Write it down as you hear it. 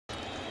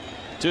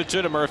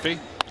2-2 to Murphy.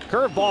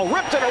 Curveball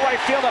ripped into right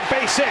field, a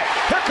base hit.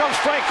 Here comes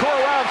Francoeur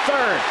around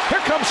third. Here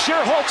comes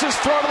Shearholtz's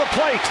throw to the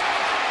plate.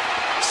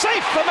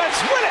 Safe, the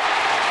Mets win it.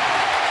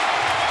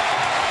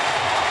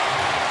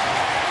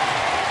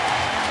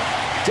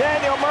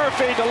 Daniel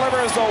Murphy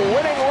delivers the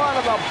winning run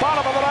in the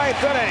bottom of the 9th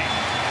inning.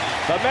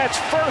 The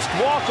Mets' first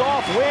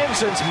walk-off win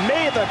since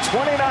May the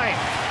 29th.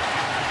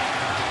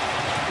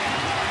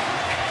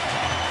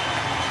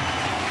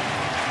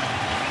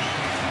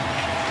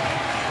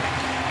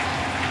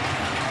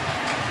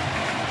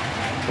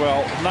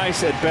 Well,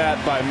 nice at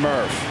bat by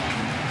Murph.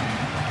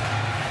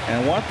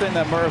 And one thing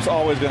that Murph's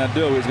always going to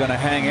do is going to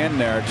hang in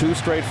there. 2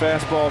 straight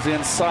fastballs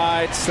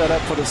inside, set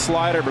up for the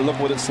slider, but look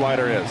what the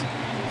slider is.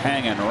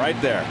 Hanging right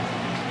there.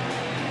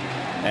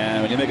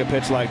 And when you make a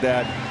pitch like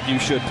that, you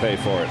should pay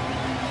for it.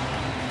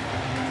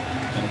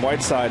 And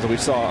Whiteside's we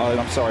saw,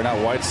 I'm sorry, not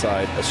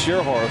Whiteside, a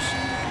Shearhorse,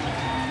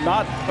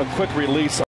 not a quick release.